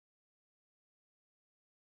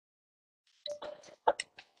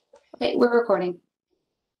Okay, we're recording.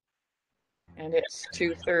 And it's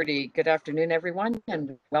 2:30. Good afternoon, everyone,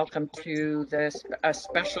 and welcome to this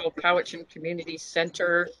special Cowichan Community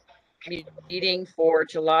Center meeting for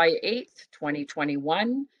July 8th,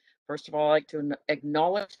 2021. First of all, I'd like to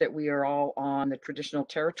acknowledge that we are all on the traditional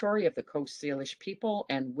territory of the Coast Salish people,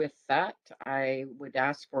 and with that, I would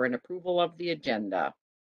ask for an approval of the agenda.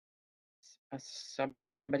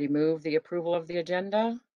 Somebody move the approval of the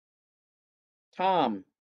agenda? Tom,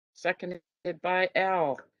 seconded by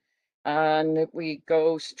Al. And we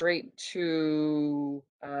go straight to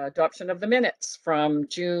adoption of the minutes from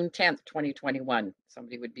June 10th, 2021.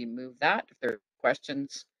 Somebody would be move that if there are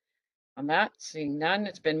questions on that. Seeing none,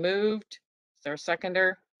 it's been moved. Is there a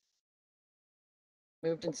seconder?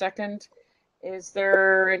 Moved and second. Is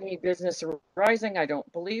there any business arising? I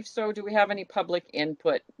don't believe so. Do we have any public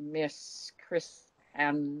input, Miss Chris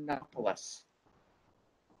Anopoulos?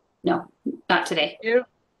 No, not today. Thank you.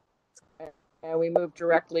 And we move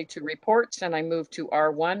directly to reports, and I move to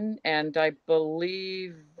R1, and I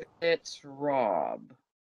believe it's Rob.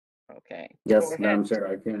 Okay. Yes, Madam Chair,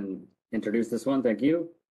 I can introduce this one. Thank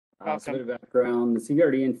you. So a bit of background, the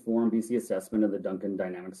CBRD informed BC assessment of the Duncan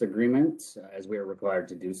Dynamics Agreement as we are required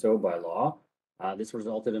to do so by law. This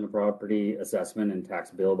resulted in a property assessment and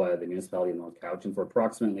tax bill by the municipality of North Cowichan for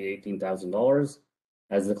approximately $18,000,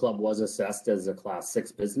 as the club was assessed as a Class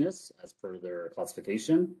 6 business as per their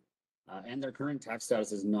classification. And their current tax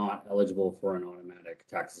status is not eligible for an automatic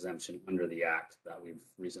tax exemption under the Act that we've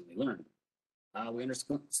recently learned. We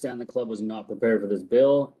understand the club was not prepared for this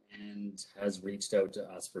bill and has reached out to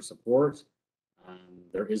us for support.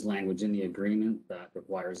 There is language in the agreement that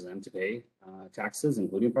requires them to pay taxes,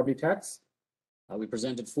 including property tax. We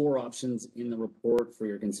presented 4 options in the report for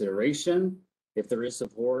your consideration. If there is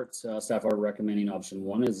support, staff are recommending option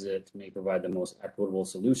 1 as it may provide the most equitable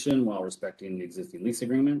solution while respecting the existing lease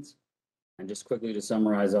agreement. And just quickly to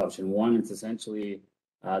summarize option 1, it's essentially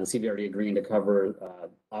the CBRD agreeing to cover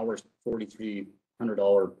our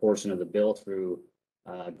 $4,300 portion of the bill through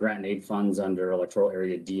grant and aid funds under electoral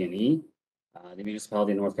area D and E. The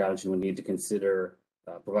municipality of North Cowichan would need to consider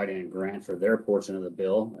providing a grant for their portion of the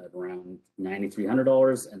bill at around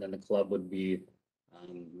 $9,300, and then the club would be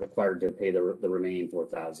required to pay the remaining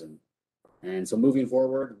 $4,000. And so moving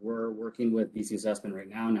forward, we're working with BC Assessment right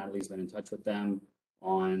now. Natalie's been in touch with them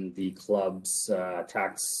on the club's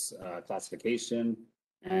tax classification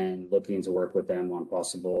and looking to work with them on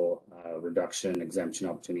possible reduction exemption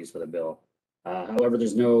opportunities for the bill. However,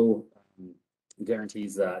 there's no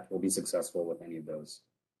guarantees that we'll be successful with any of those.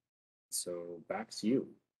 So back to you.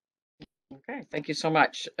 Okay, thank you so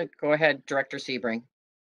much. Go ahead, Director Sebring.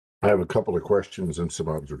 I have a couple of questions and some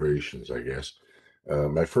observations, I guess.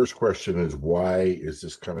 My first question is, why is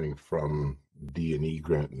this coming from D&E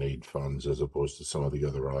grant and aid funds as opposed to some of the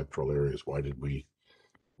other electoral areas? Why did we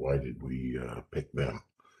pick them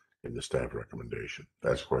in the staff recommendation?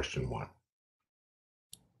 That's question 1.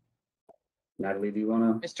 Natalie, do you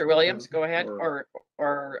want to? Mr. Williams, go ahead, or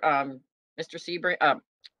Mr. Sebring,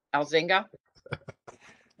 Alzinga.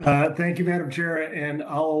 Thank you, Madam Chair, and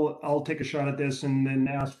I'll take a shot at this and then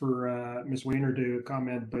ask for Ms. Weiner to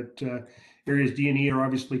comment. But areas D and E are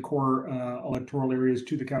obviously core electoral areas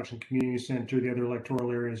to the Cowichan Community Center. The other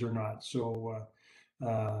electoral areas are not. So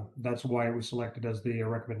that's why it was selected as the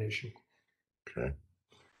recommendation. Okay.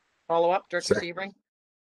 Follow up, Director Sebring.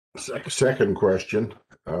 Second question.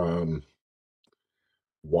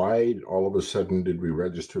 Why all of a sudden did we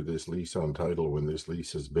register this lease on title when this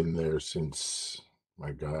lease has been there since,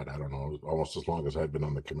 my God, I don't know, almost as long as I've been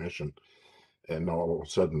on the commission, and all of a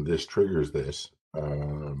sudden this triggers this?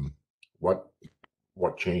 What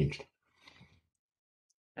changed?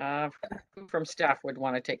 Who from staff would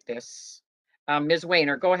want to take this? Ms.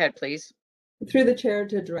 Weiner, go ahead, please. Through the chair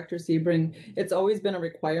to Director Sebring, it's always been a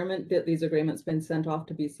requirement that these agreements been sent off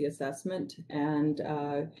to BC Assessment, and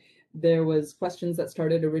there was questions that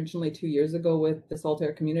started originally 2 years ago with the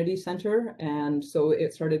Saltaire Community Center, and so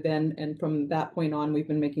it started then, and from that point on, we've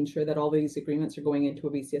been making sure that all these agreements are going into a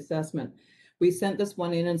BC Assessment. We sent this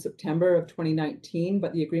one in September of 2019,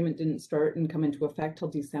 but the agreement didn't start and come into effect till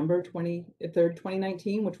December 23rd,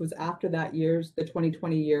 2019, which was after that year's, the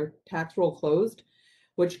 2020 year tax roll closed,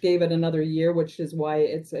 which gave it another year, which is why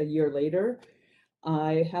it's a year later.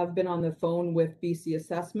 I have been on the phone with BC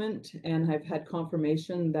Assessment and I've had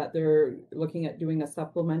confirmation that they're looking at doing a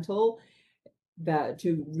supplemental that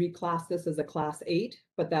to reclass this as a Class 8,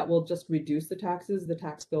 but that will just reduce the taxes. The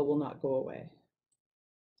tax bill will not go away.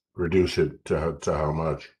 Reduce it to how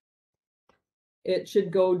much? It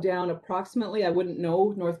should go down approximately, I wouldn't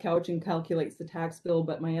know, North Cowichan calculates the tax bill,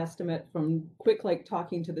 but my estimate from like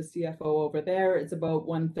talking to the CFO over there, it's about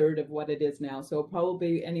 1/3 of what it is now. So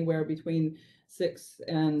probably anywhere between 6,000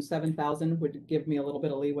 and 7,000 would give me a little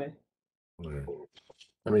bit of leeway. Right.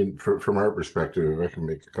 I mean, from our perspective, I can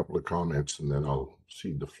make a couple of comments and then I'll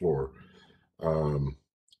cede the floor.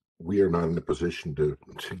 We are not in a position to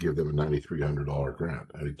give them a $9,300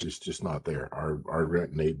 grant. It's just not there. Our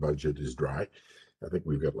grant and aid budget is dry. I think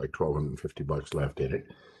we've got like $1,250 left in it.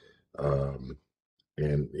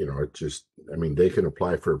 And you know, it just, I mean, they can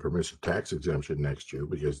apply for a permissive tax exemption next year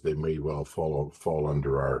because they may well fall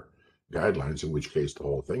under our guidelines, in which case the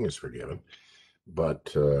whole thing is forgiven. But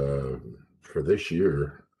for this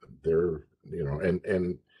year, they're, you know,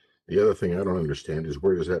 and the other thing I don't understand is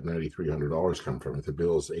where does that $9,300 come from? If the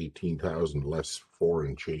bill is 18,000 less 4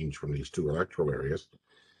 and change from these two electoral areas,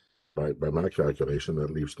 by my calculation,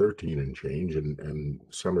 that leaves 13 and change. And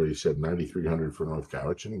somebody said 9,300 for North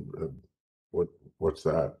Cowichan. What's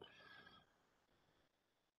that?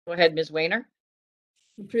 Go ahead, Ms. Weiner.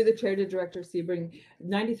 Through the chair to Director Sebring,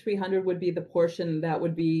 9,300 would be the portion that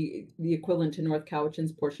would be the equivalent to North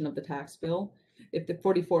Cowichan's portion of the tax bill. If the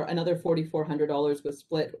another $4,400 was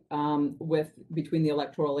split between the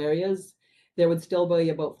electoral areas, there would still be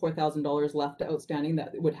about $4,000 left outstanding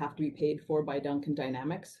that would have to be paid for by Duncan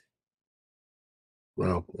Dynamics.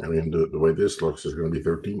 Well, I mean, the way this looks is going to be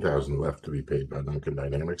 13,000 left to be paid by Duncan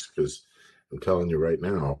Dynamics, because I'm telling you right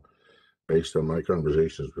now, based on my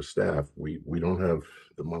conversations with staff, we don't have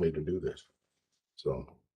the money to do this. So,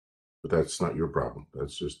 but that's not your problem.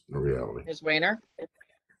 That's just a reality. Ms. Weiner.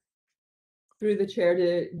 Through the chair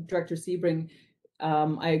to Director Sebring,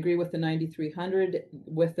 I agree with the 9,300.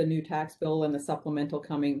 With the new tax bill and the supplemental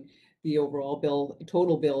coming, the overall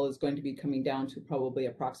total bill is going to be coming down to probably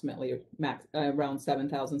approximately around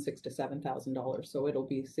 $6,000 to $7,000. So it'll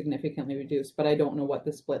be significantly reduced, but I don't know what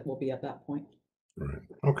the split will be at that point. Right.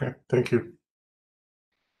 Okay. Thank you.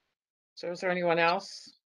 So is there anyone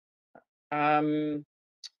else? Director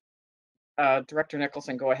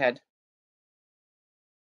Nicholson, go ahead.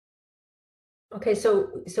 Okay,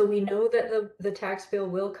 so we know that the tax bill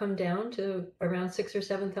will come down to around $6,000 or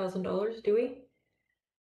 $7,000, do we?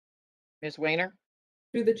 Ms. Weiner.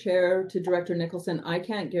 Through the chair to Director Nicholson, I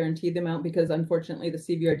can't guarantee the amount because unfortunately the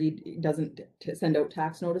CBRD doesn't send out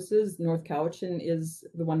tax notices. North Cowichan is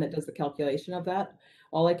the one that does the calculation of that.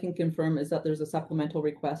 All I can confirm is that there's a supplemental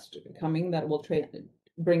request coming that will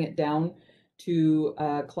bring it down to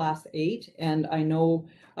class 8. And I know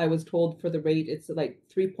I was told for the rate, it's like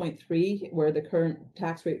 3.3, where the current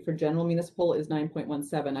tax rate for general municipal is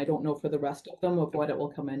 9.17. I don't know for the rest of them of what it will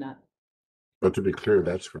come in at. But to be clear,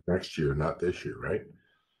 that's for next year, not this year, right?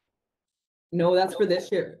 No, that's for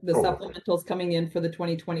this year. The Oh. supplemental's coming in for the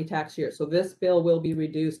 2020 tax year. So this bill will be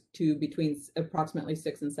reduced to between approximately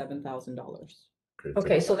 $6,000 and $7,000.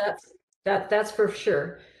 Okay, so that's for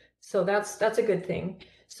sure. So that's a good thing.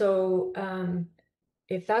 So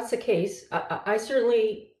if that's the case, I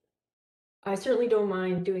certainly don't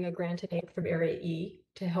mind doing a grant and aid from Area E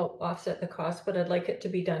to help offset the cost, but I'd like it to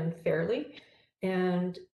be done fairly.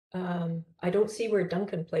 And I don't see where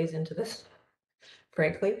Duncan plays into this,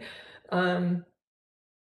 frankly.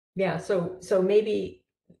 Yeah, so maybe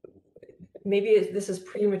this is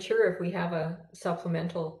premature if we have a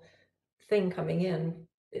supplemental thing coming in.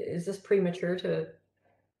 Is this premature to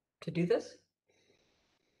do this?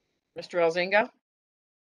 Mr. Elzinga.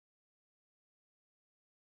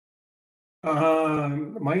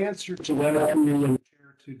 My answer to that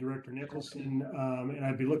to Director Nicholson, and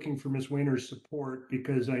I'd be looking for Ms. Weiner's support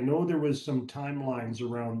because I know there was some timelines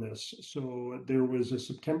around this. So there was a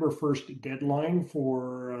September 1st deadline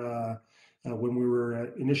for when we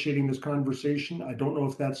were initiating this conversation. I don't know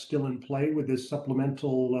if that's still in play with this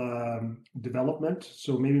supplemental development.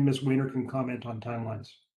 So maybe Ms. Weiner can comment on timelines.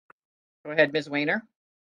 Go ahead, Ms. Weiner.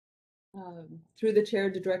 Through the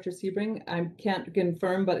chair to Director Sebring, I can't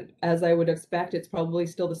confirm, but as I would expect, it's probably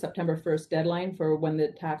still the September 1st deadline for when the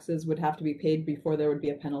taxes would have to be paid before there would be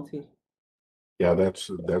a penalty. Yeah, that's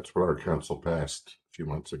what our council passed a few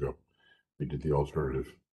months ago. We did the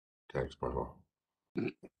alternative tax bylaw.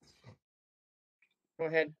 Go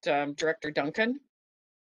ahead, Director Duncan.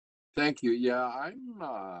 Thank you. Yeah, I'm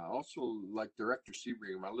also like Director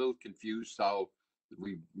Sebring. I'm a little confused how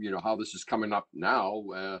how this is coming up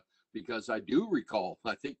now. Because I do recall,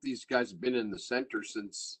 I think these guys have been in the center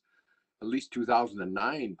since at least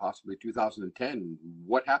 2009, possibly 2010.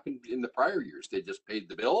 What happened in the prior years? They just paid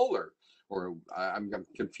the bill, or I'm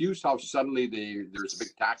confused how suddenly there's a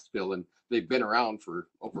big tax bill, and they've been around for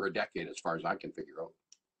over a decade, as far as I can figure out.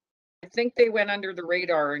 think they went under the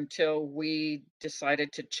radar until we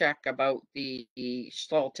decided to check about the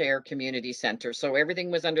Saltaire Community Center. So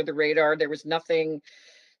everything was under the radar. There was nothing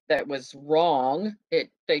that was wrong.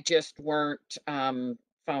 They just weren't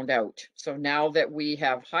found out. So now that we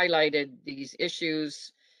have highlighted these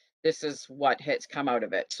issues, this is what has come out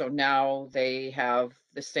of it. So now they have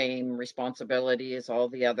the same responsibility as all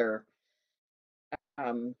the other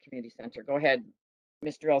community center. Go ahead,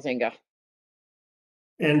 Mr. Elzinga.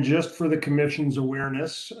 And just for the commission's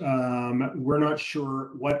awareness, we're not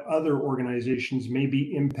sure what other organizations may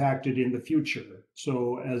be impacted in the future.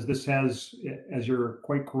 So as this has, as you're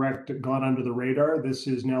quite correct, gone under the radar, this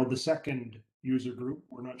is now the second user group.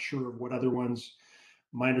 We're not sure of what other ones.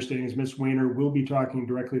 My understanding is Ms. Weiner will be talking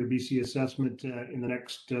directly to BC Assessment in the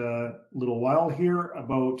next little while here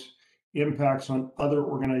about impacts on other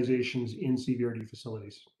organizations in CVRD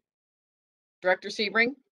facilities. Director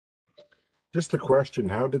Sebring? Just a question,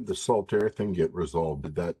 how did the Saltaire thing get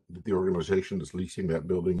resolved? Did the organization that's leasing that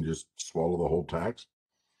building just swallow the whole tax?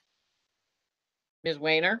 Ms.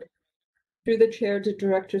 Weiner? Through the chair to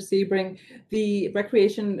Director Sebring, the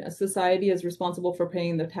Recreation Society is responsible for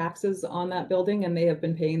paying the taxes on that building, and they have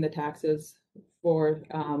been paying the taxes for,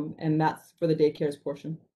 and that's for the daycare's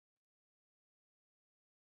portion.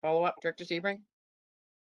 Follow up, Director Sebring?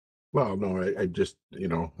 Well, no, I just,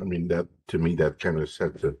 I mean, that to me, that kind of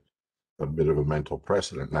sets a bit of a mental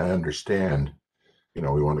precedent. And I understand, we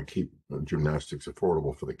want to keep gymnastics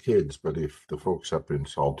affordable for the kids, but if the folks up in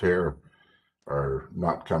Saltaire are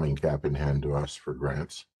not coming cap in hand to us for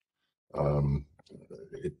grants,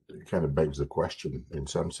 it kind of begs the question in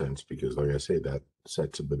some sense, because like I say, that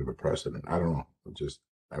sets a bit of a precedent. I don't know.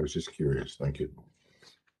 I was just curious. Thank you.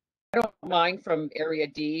 I don't mind from Area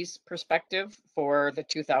D's perspective for the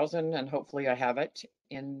 2,000, and hopefully I have it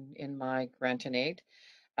in my grant and aid.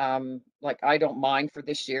 Like I don't mind for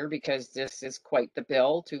this year because this is quite the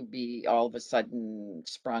bill to be all of a sudden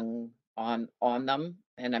sprung on them,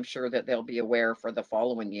 and I'm sure that they'll be aware for the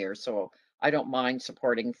following year. So I don't mind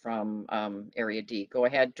supporting from Area D. Go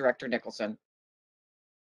ahead, Director Nicholson.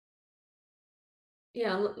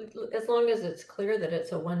 Yeah, as long as it's clear that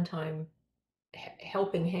it's a one-time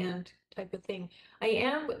helping hand type of thing. I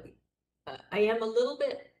am a little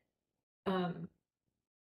bit,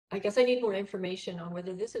 I guess I need more information on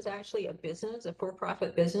whether this is actually a business, a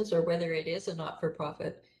for-profit business, or whether it is a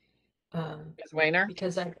not-for-profit. Ms. Weiner?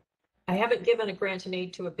 Because I haven't given a grant and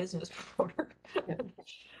aid to a business before.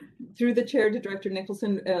 Through the chair to Director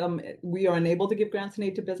Nicholson, we are unable to give grants and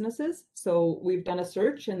aid to businesses. So we've done a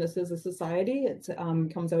search, and this is a society. It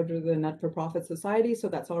comes out of the not-for-profit society, so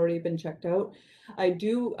that's already been checked out. I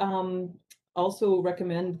do also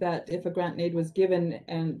recommend that if a grant and aid was given,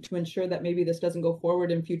 and to ensure that maybe this doesn't go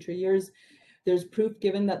forward in future years, there's proof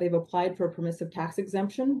given that they've applied for a permissive tax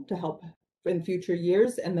exemption to help in future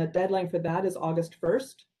years, and the deadline for that is August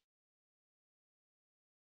 1st.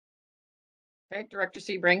 Okay, Director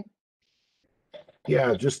Sebring.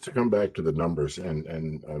 Yeah, just to come back to the numbers, and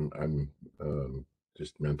I'm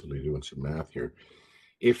just mentally doing some math here.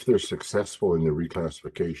 If they're successful in the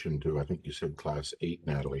reclassification to, I think you said class 8,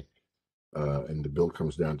 Natalie, and the bill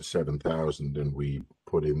comes down to 7,000, and we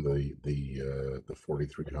put in the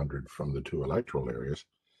 4,300 from the 2 electoral areas,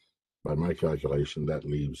 by my calculation, that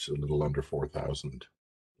leaves a little under 4,000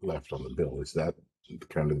 left on the bill. Is that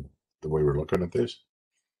kind of the way we're looking at this?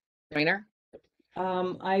 Weiner?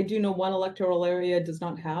 I do know one electoral area does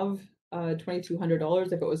not have $2,200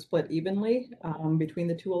 if it was split evenly between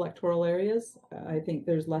the 2 electoral areas. I think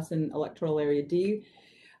there's less in electoral area D.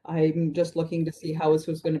 I'm just looking to see how this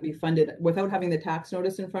was going to be funded. Without having the tax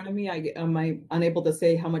notice in front of me, am I unable to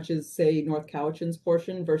say how much is, say, North Cowichan's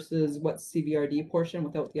portion versus what's CVRD portion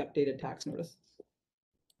without the updated tax notice?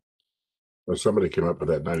 Well, somebody came up with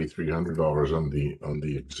that $9,300 on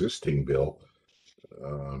the existing bill.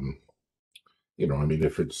 I mean,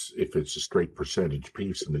 if it's a straight percentage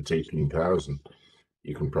piece and it's 18,000,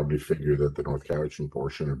 you can probably figure that the North Cowichan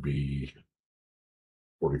portion would be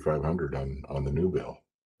 4,500 on the new bill,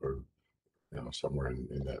 or somewhere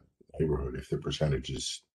in that neighborhood if the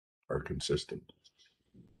percentages are consistent.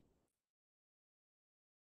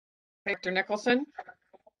 Director Nicholson?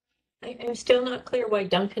 I'm still not clear why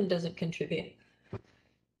Duncan doesn't contribute.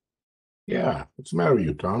 Yeah, what's the matter with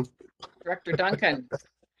you, Tom? Director Duncan?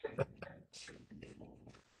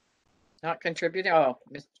 Not contributing? Oh,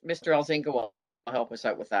 Mr. Elzinga will help us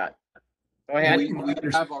out with that. Go ahead. We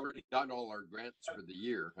have already done all our grants for the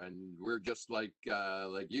year, and we're just like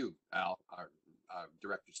you, Al, our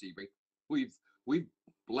Director Sebring. We've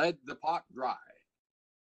bled the pot dry.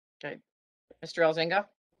 Okay, Mr. Elzinga?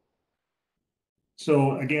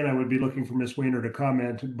 So again, I would be looking for Ms. Weiner to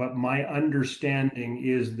comment, but my understanding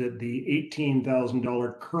is that the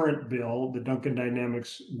 $18,000 current bill the Duncan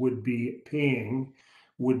Dynamics would be paying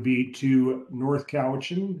would be to North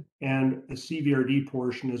Cowichan and the CVRD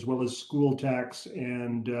portion, as well as school tax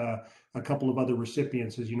and a couple of other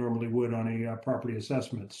recipients, as you normally would on a property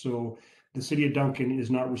assessment. So the city of Duncan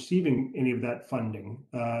is not receiving any of that funding.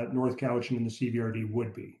 North Cowichan and the CVRD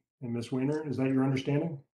would be. And Ms. Weiner, is that your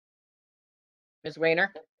understanding? Ms.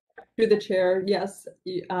 Weiner? Through the chair, yes,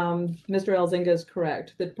 Mr. Elzinga is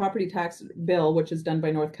correct. The property tax bill, which is done by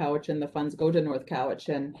North Cowichan, the funds go to North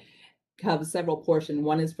Cowichan, have several portions.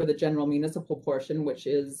 One is for the general municipal portion, which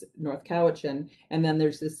is North Cowichan, and then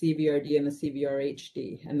there's the CVRD and the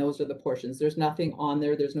CVRHD, and those are the portions. There's nothing on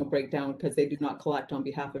there. There's no breakdown because they do not collect on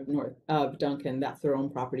behalf of Duncan. That's their own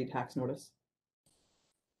property tax notice.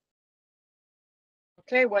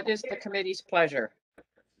 Okay, what is the committee's pleasure?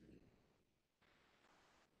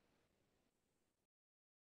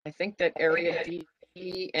 I think that area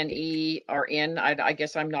D and E are in. I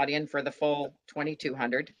guess I'm not in for the full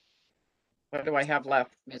 2,200. What do I have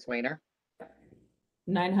left, Ms. Weiner?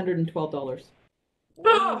 $912.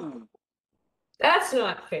 Oh, that's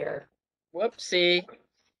not fair. Whoopsie.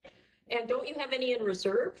 And don't you have any in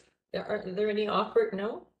reserve? Are there any awkward?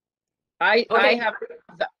 No? I Okay. have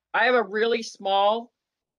a really small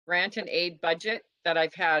grant and aid budget that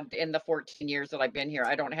I've had in the 14 years that I've been here.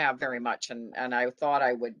 I don't have very much, and I thought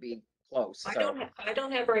I would be close. I So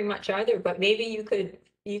don't have very much either, but maybe you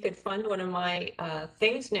could fund one of my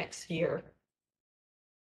things next year.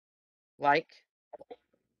 like,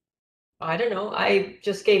 I don't know. I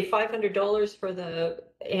just gave $500 for the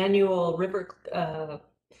annual river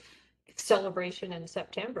celebration in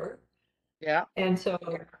September. yeah, And so,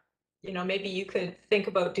 maybe you could think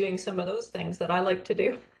about doing some of those things that I like to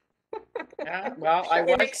do. yeah. Well, I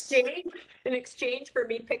In was. exchange for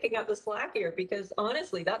me picking up the slack here, because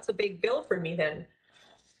honestly, that's a big bill for me then.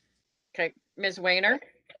 Okay, Ms. Weiner?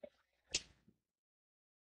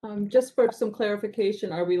 Just for some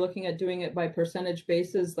clarification, are we looking at doing it by percentage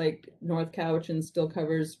basis, like North Cowichan still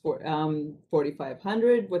covers for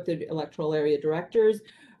 4,500 with the electoral area directors,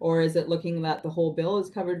 or is it looking that the whole bill is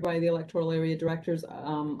covered by the electoral area directors?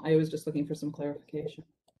 I was just looking for some clarification.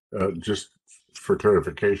 Just for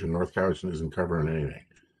clarification, North Cowichan isn't covering anything.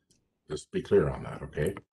 Just be clear on that,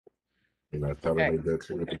 okay? And I thought I Okay. made that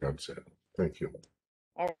clear at the outset. Thank you.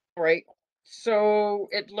 All right. So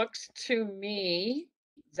it looks to me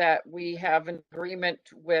that we have an agreement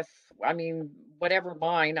with, I mean, whatever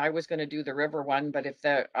mine, I was going to do the river one, but if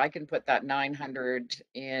I can put that 900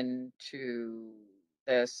 into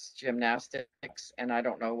this gymnastics, and I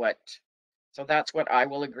don't know what, so that's what I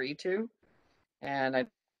will agree to. And I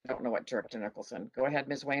don't know what Director Nicholson. Go ahead,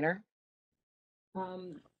 Ms. Weiner.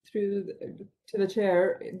 To the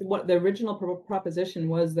chair, what the original proposition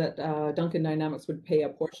was that Duncan Dynamics would pay a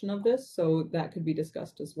portion of this, so that could be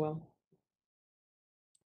discussed as well.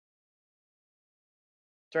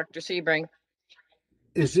 Director Sebring.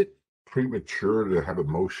 Is it premature to have a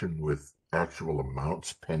motion with actual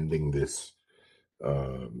amounts pending this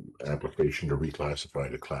application to reclassify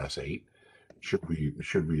to Class 8? Should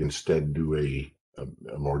we instead do a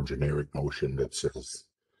more generic motion that says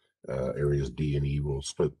areas D and E will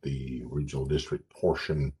split the regional district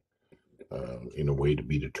portion in a way to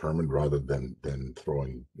be determined, rather than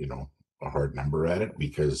throwing a hard number at it?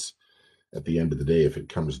 Because at the end of the day, if it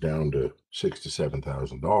comes down to $6,000 to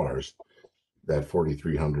 $7,000, that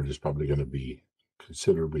 4,300 is probably going to be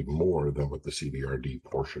considerably more than what the CVRD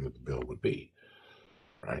portion of the bill would be,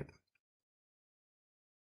 right?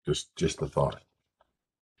 Just a thought.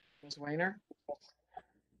 Ms. Weiner.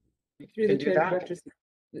 Through the do chair, that. Director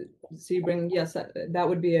Sebring, yes, that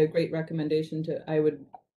would be a great recommendation I would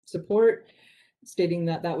support, stating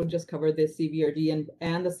that would just cover the CVRD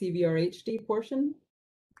and the CVRHD portion,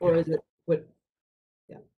 or is it what?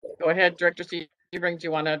 Yeah. Go ahead, Director Sebring. Do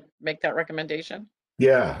you want to make that recommendation?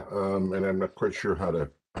 Yeah, and I'm not quite sure how to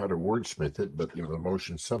wordsmith it, but the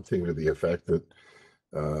motion something to the effect that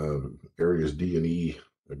areas D and E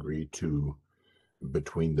agree to,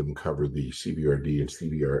 between them, cover the CVRD and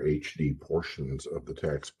CVRHD portions of the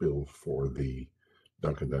tax bill for the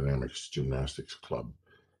Duncan Dynamics Gymnastics Club,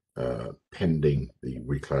 pending the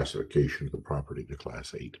reclassification of the property to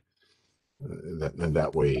Class 8.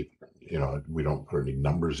 That way, we don't put any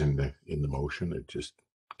numbers in the motion. It just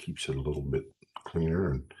keeps it a little bit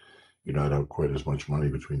cleaner, and you're not out quite as much money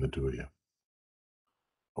between the two of you.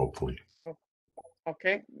 Hopefully.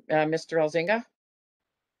 Okay, Mr. Elzinga.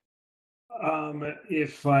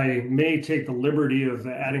 If I may take the liberty of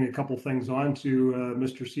adding a couple things on to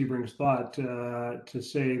Mr. Sebring's thought, to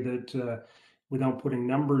say that without putting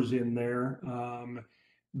numbers in there,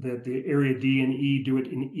 that the area D and E do it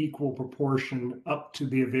in equal proportion up to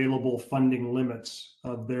the available funding limits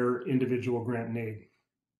of their individual grant and aid.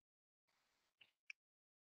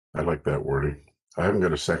 I like that wording. I haven't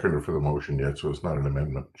got a seconder for the motion yet, so it's not an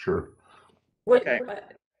amendment. Sure. What, Okay.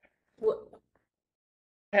 what,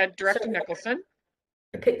 Head Director Sorry. Nicholson.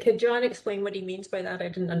 could John explain what he means by that? I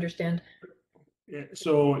didn't understand.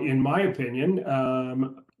 So in my opinion,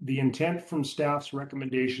 the intent from staff's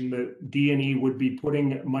recommendation that D and E would be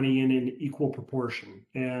putting money in equal proportion.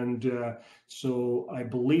 And so I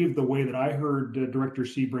believe the way that I heard Director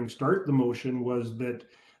Sebring start the motion was that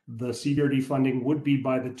the CVRD funding would be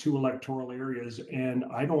by the 2 electoral areas. And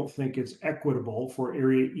I don't think it's equitable for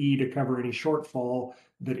Area E to cover any shortfall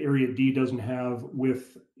that Area D doesn't have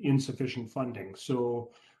with insufficient funding.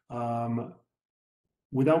 So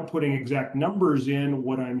without putting exact numbers in,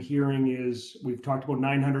 what I'm hearing is we've talked about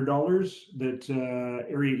 $900 that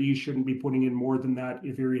Area E shouldn't be putting in more than that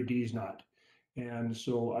if Area D is not. And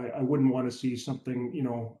so I wouldn't want to see something, you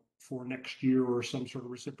know, for next year or some sort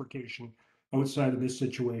of reciprocation outside of this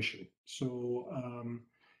situation. So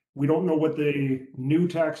we don't know what the new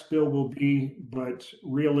tax bill will be, but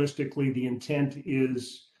realistically, the intent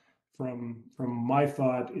is from my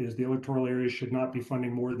thought is the electoral areas should not be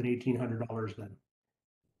funding more than $1,800 then.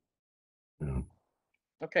 Yeah.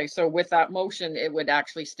 Okay, so with that motion, it would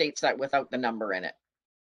actually states that without the number in it.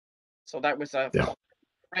 So that was a Yeah.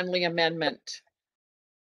 friendly amendment.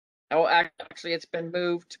 Oh, actually, it's been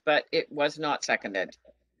moved, but it was not seconded.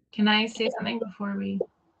 Can I say something before we?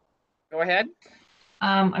 Go ahead.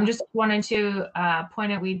 I'm just wanting to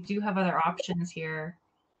point out we do have other options here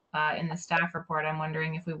in the staff report. I'm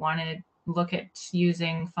wondering if we want to look at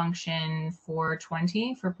using function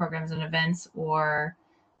 420 for programs and events or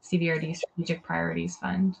CVRD Strategic Priorities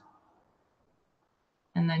Fund.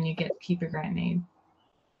 And then you get keep your grant aid.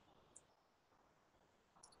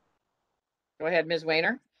 Go ahead, Ms.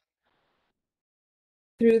 Weiner.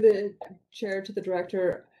 Through the chair to the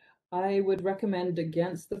director, I would recommend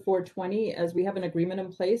against the 420 as we have an agreement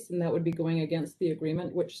in place, and that would be going against the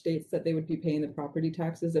agreement, which states that they would be paying the property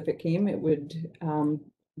taxes if it came. It would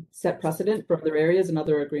set precedent for other areas and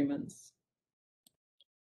other agreements.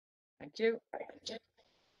 Thank you.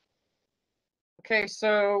 Okay,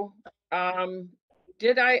 so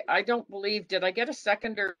did I don't believe, did I get a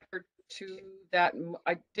seconder to that?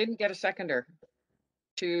 I didn't get a seconder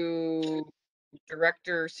to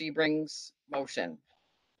Director Sebring's motion.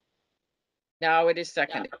 Now it is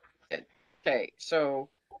seconded. Okay, so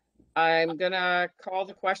I'm gonna call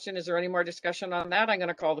the question. Is there any more discussion on that? I'm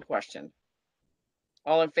gonna call the question.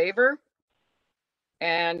 All in favor?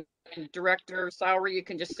 And Director Sowry, you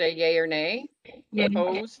can just say yay or nay. Yay.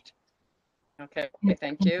 Opposed? Okay,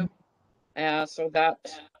 thank you. So that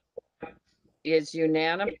is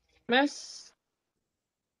unanimous.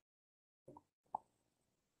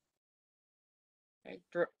 Okay,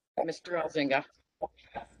 Mr. Elzinga.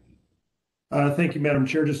 Thank you, Madam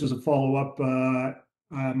Chair. Just as a follow-up,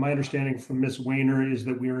 my understanding from Ms. Weiner is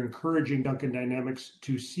that we are encouraging Duncan Dynamics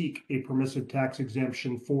to seek a permissive tax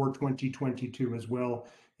exemption for 2022 as well,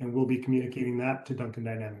 and we'll be communicating that to Duncan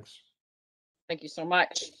Dynamics. Thank you so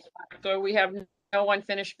much. So we have no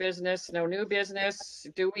unfinished business, no new business.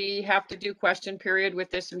 Do we have to do question period with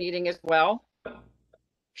this meeting as well?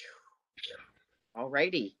 All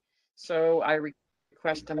righty. So I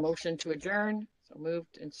request a motion to adjourn. So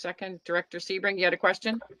moved in second. Director Sebring, you had a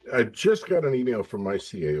question? I just got an email from my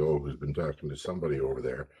CAO who's been talking to somebody over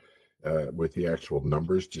there with the actual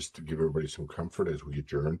numbers, just to give everybody some comfort as we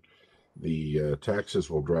adjourn. The taxes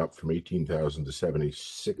will drop from 18,000 to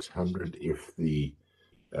 7,600 if the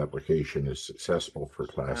application is successful for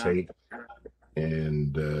Class 8,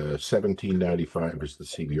 and 1795 is the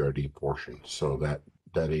CVRD portion. So that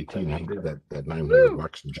 1,800, that 900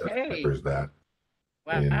 bucks just covers that.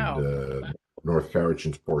 Wow. And North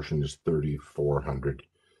Cowichan's portion is 3,400,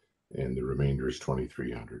 and the remainder is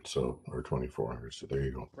 2,300. So, or 2,400. So there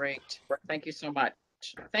you go. Great. Thank you so much.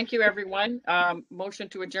 Thank you, everyone. Motion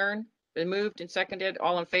to adjourn. Been moved and seconded.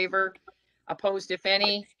 All in favor? Opposed, if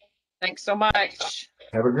any? Thanks so much.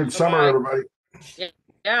 Have a good summer, everybody.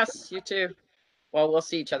 Yes, you too. Well, we'll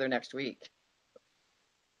see each other next week.